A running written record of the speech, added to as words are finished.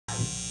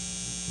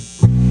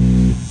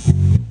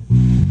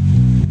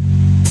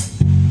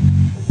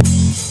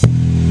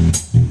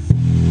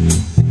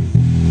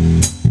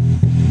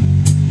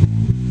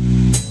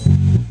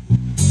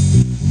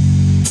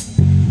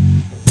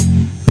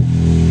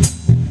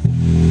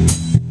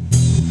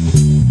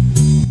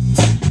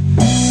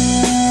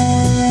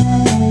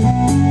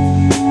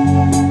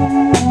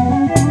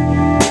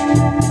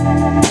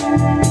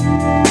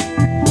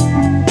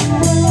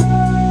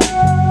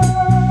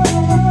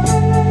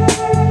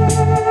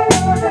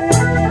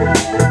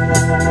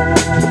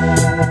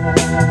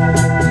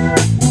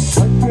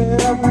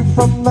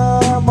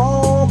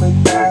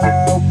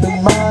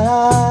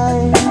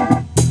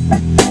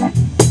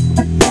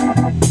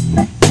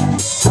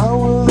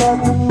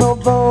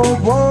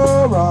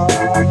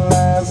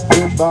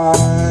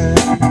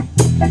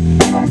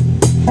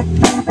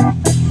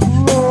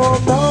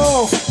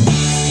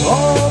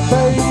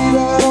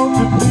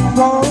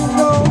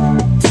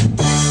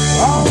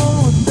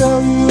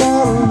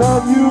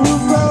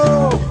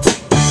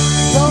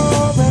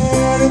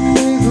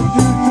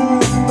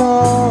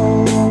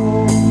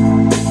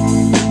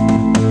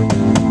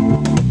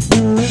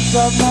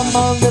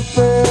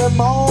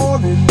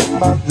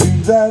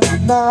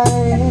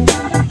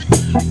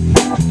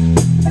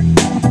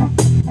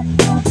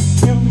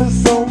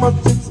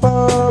much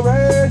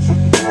inspiration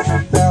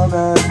down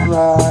and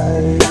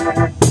right.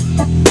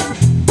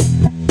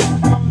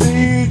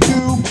 Need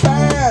you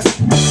bad.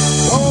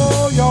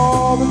 Oh,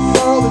 you're the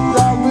girl that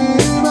drives me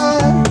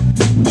mad.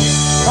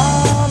 My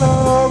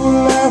love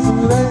will last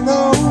and ain't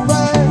no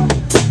bad.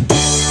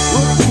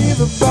 Would be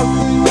the best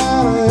thing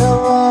that I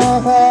ever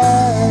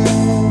had.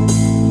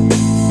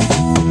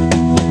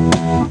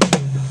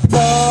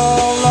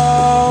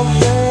 Love,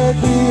 take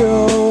me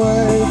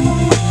away.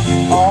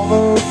 All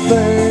those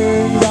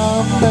things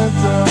I'm meant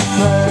to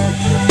say,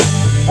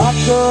 I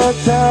could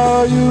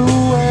tell you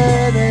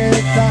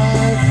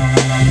anytime.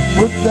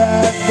 Would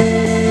that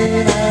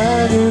mean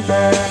that you've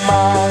been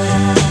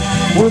mine?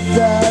 Would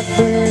that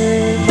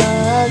mean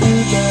that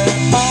you've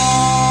been mine?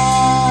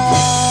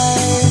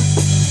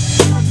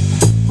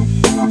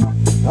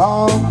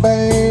 Oh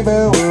baby,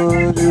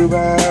 would you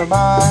be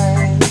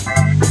mine?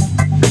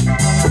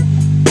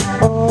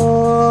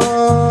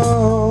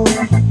 Oh,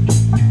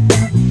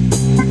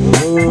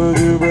 would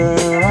you be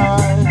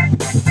mine?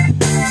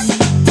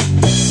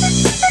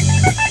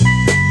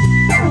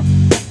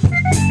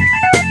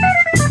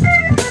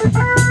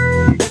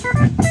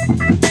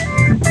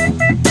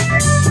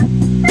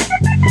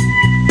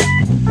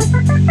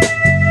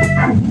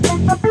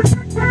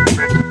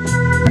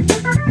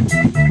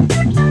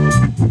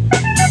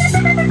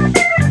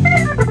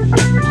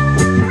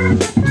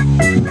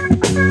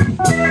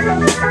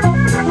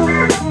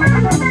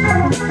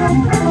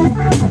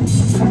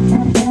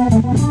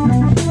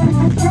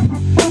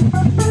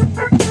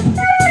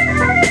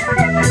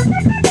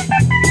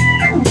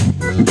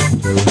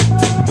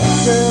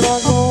 Can I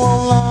go on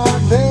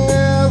like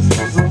this?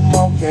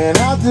 What can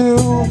I do?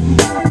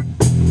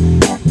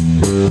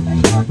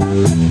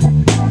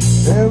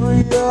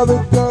 Every other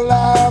girl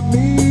I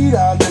meet,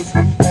 I just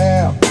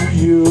compare to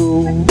you.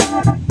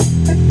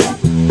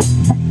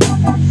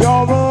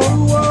 You're the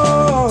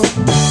one.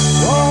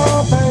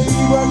 Oh,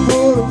 baby, I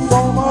could have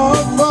so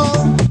much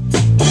fun.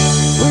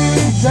 We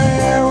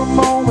share a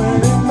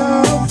moment in the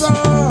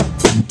sun.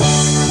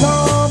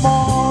 Come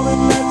on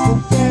and let's go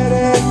get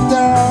it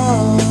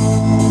done.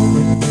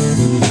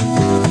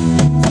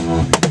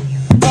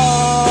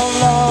 Love,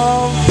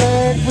 love,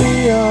 take me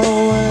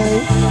away.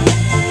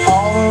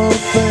 All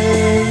those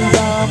things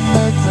I'm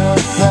meant to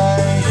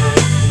say,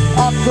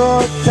 I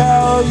could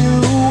tell you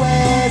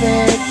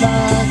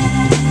anytime.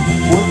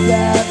 Would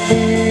that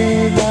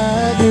mean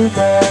that you've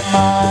been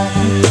mine?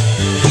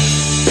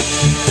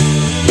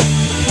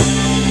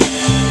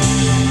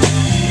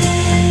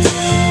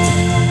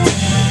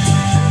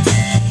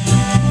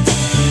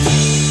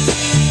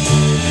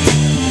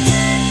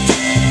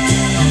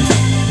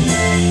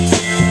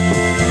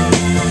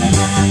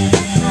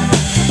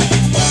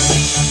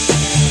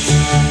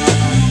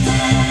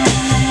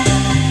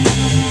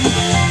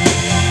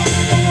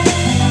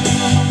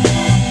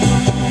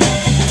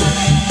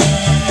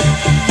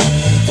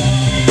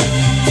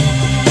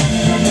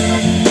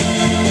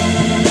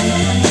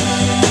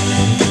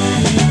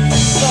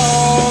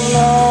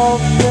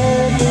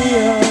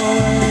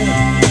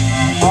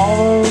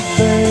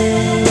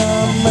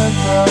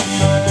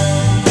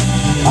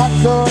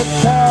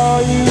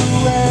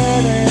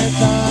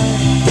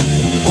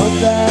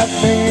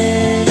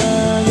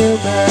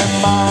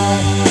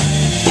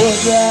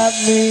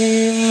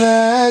 Mean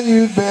that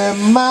you've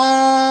been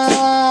mine.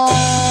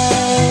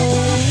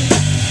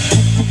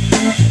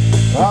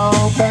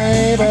 Oh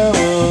baby,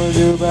 would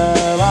you be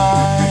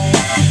mine?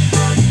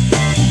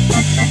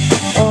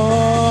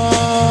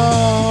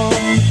 Oh,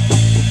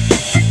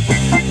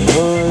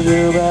 would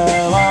you be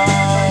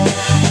mine?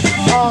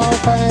 Oh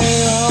baby,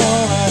 I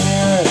wanna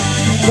hear it.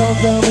 Don't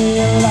tell me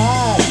a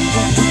lie.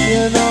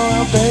 You know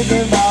I'm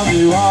thinking about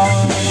you all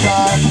the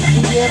time.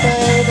 Yeah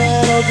baby,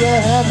 don't you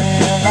have me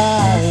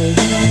alive?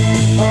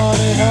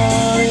 Honey,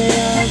 honey,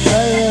 I'm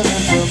saying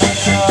it's a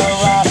mess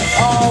around.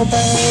 Oh,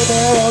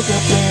 baby, won't you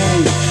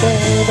please?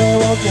 Baby,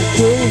 won't you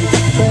please?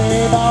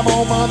 Babe, I'm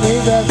on my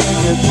knees asking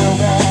you to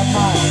be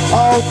mine.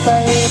 Oh,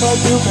 baby,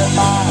 you be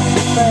mine.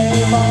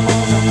 Babe, I'm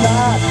on the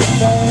side.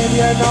 Babe,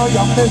 you know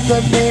you're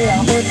missing me.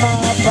 I'm in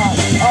my pride.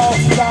 Oh,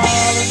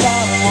 darling,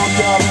 darling, won't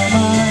you be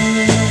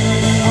mine?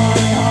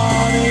 Honey,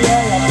 honey,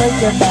 yeah, I'm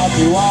thinking about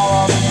you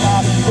all the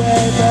time.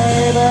 Hey,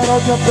 baby,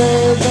 won't you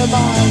please be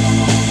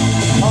mine?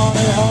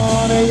 Honey,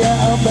 honey,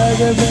 yeah, I'm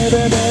begging,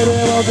 baby, baby,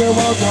 won't you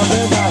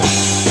be mine?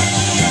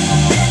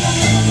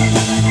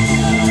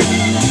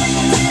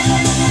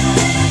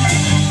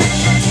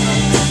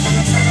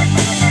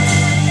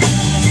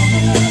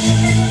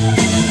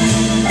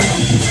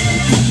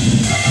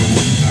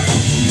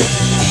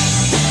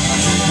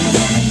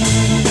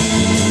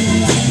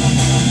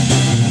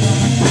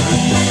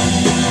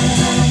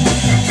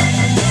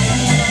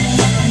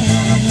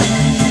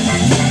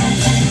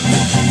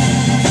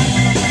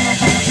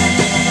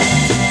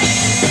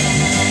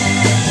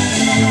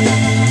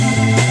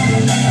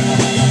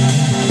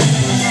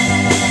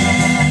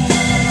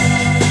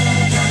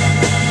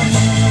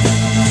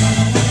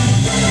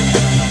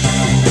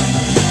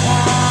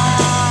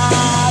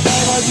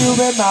 you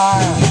be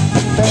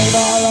mine. babe,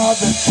 all of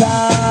the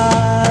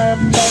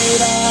time, baby.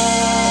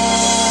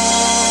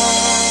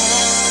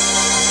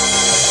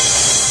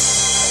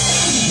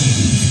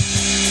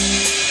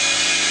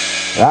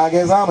 I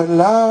guess I'm in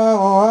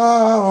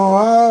love.